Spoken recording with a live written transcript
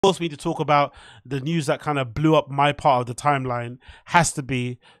Forced me to talk about the news that kind of blew up my part of the timeline. Has to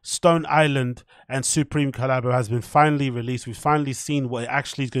be Stone Island and Supreme collabo has been finally released. We've finally seen what it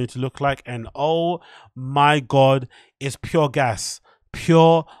actually is going to look like, and oh my god, it's pure gas,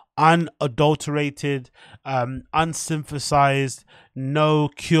 pure unadulterated, unsynthesized, no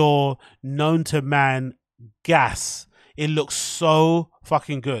cure, known to man gas. It looks so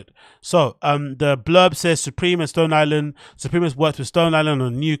fucking good. So the blurb says Supreme and Stone Island. Supreme has worked with Stone Island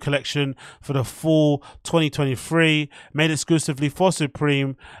on a new collection for the fall 2023, made exclusively for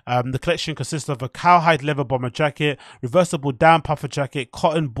Supreme. The collection consists of a cowhide leather bomber jacket, reversible down puffer jacket,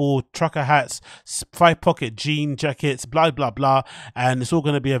 cotton ball trucker hats, 5-pocket jean jackets, blah blah blah, and it's all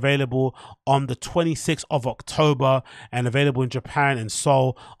going to be available on the 26th of October and available in Japan and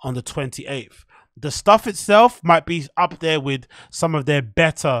Seoul on the 28th. The stuff itself might be up there with some of their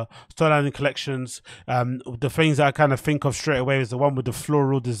better Stone Island collections. The things that I kind of think of straight away is the one with the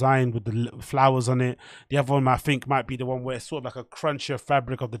floral design with the flowers on it. The other one I think might be the one where it's sort of like a crunchier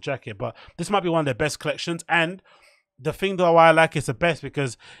fabric of the jacket. But this might be one of their best collections. And the thing though why I like it's the best,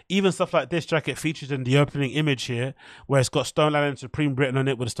 because even stuff like this jacket featured in the opening image here, where it's got Stone Island Supreme written on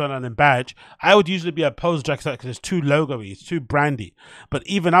it with a Stone Island badge, I would usually be opposed to jacket because it's too logo-y, it's too brandy. But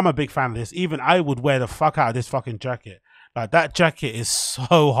even I'm a big fan of this. Even I would wear the fuck out of this fucking jacket. Like, that jacket is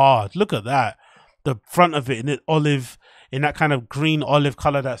so hard. Look at that. The front of it in it olive, in that kind of green olive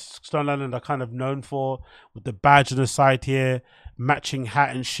color that Stone Island are kind of known for, with the badge on the side here, matching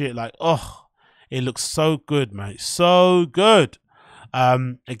hat and shit. Like, oh, it looks so good, mate. So good.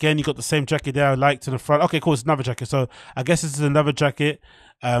 Again, you got the same jacket there I liked in the front. Okay, cool. It's another jacket. So I guess this is another jacket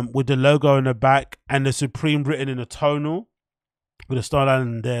with the logo in the back and the Supreme written in a tonal with a Stone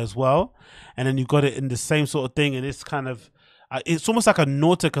Island there as well. And then you got it in the same sort of thing. And it's kind of, it's almost like a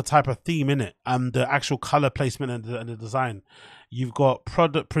Nautica type of theme in it. The actual color placement and the design. You've got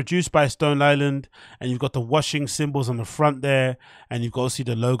product produced by Stone Island, and you've got the washing symbols on the front there, and you've got to see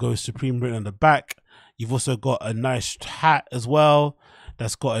the logo Supreme written on the back. You've also got a nice hat as well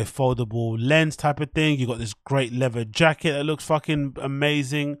that's got a foldable lens type of thing. You've got this great leather jacket that looks fucking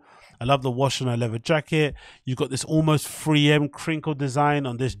amazing. I love the wash on a leather jacket. You've got this almost 3M crinkle design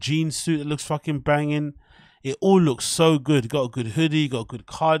on this jean suit that looks fucking banging. It all looks so good. You got a good hoodie, you got a good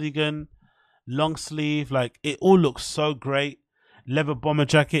cardigan, long sleeve. Like, it all looks so great. Leather bomber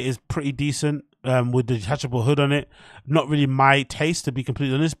jacket is pretty decent with the detachable hood on it. Not really my taste, to be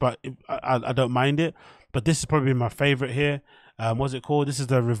completely honest, but I don't mind it. But this is probably my favorite here. What's it called? This is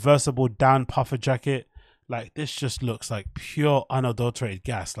the reversible down puffer jacket. Like, this just looks like pure unadulterated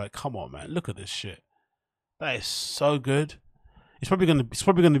gas. Like, come on, man, look at this shit. That is so good. It's probably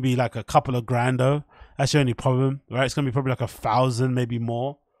gonna be like a couple of grand though. That's the only problem, right? It's gonna be probably like 1,000, maybe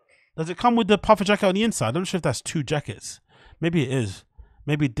more. Does it come with the puffer jacket on the inside? I'm not sure if that's 2 jackets. Maybe it is.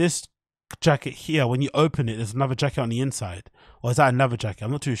 Maybe this jacket here, when you open it, there's another jacket on the inside. Or is that another jacket? I'm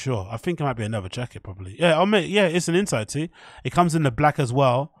not too sure. I think it might be another jacket, probably. Yeah, yeah, it's an inside, see? It comes in the black as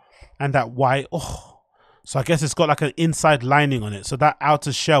well. And that white. Oh. So I guess it's got like an inside lining on it. So that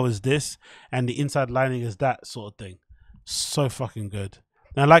outer shell is this, and the inside lining is that sort of thing. So fucking good.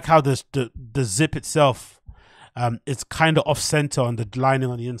 And I like how the zip itself, it's kind of off center on the lining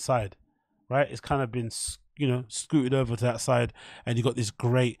on the inside, right? It's kind of been, you know, scooted over to that side, and you got these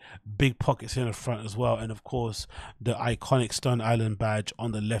great big pockets in the front as well, and of course the iconic Stone Island badge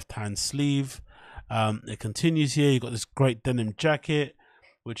on the left hand sleeve. It continues here. You got this great denim jacket,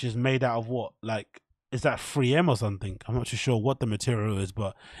 which is made out of what, like, is that 3M or something? I'm not too sure what the material is,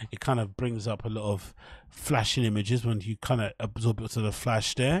 but it kind of brings up a lot of flashing images when you kind of absorb it to the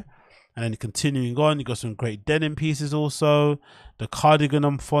flash there. And then continuing on, you got some great denim pieces also. The cardigan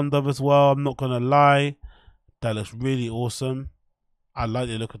I'm fond of as well, I'm not gonna lie. That looks really awesome. I like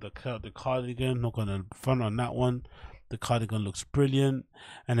the look of the cardigan. Not gonna front on that one. The cardigan looks brilliant.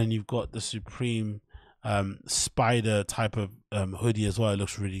 And then you've got the Supreme spider type of hoodie as well. It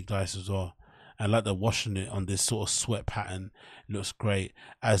looks really nice as well. I like the washing it on this sort of sweat pattern. It looks great,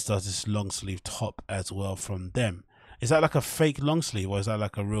 as does this long sleeve top as well from them. Is that like a fake long sleeve, or is that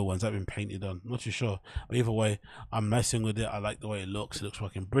like a real one? Has that been painted on? I'm not too sure. But either way, I'm messing with it. I like the way it looks. It looks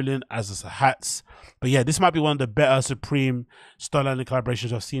fucking brilliant, as does the hats. But yeah, this might be one of the better Supreme Stone Island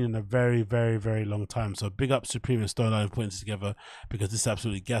collaborations I've seen in a very, very, very long time. So big up Supreme and Stone Island putting this together, because this is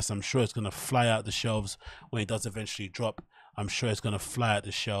absolutely gas. I'm sure it's going to fly out the shelves when it does eventually drop. I'm sure it's going to fly out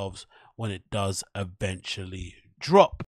the shelves when it does eventually drop.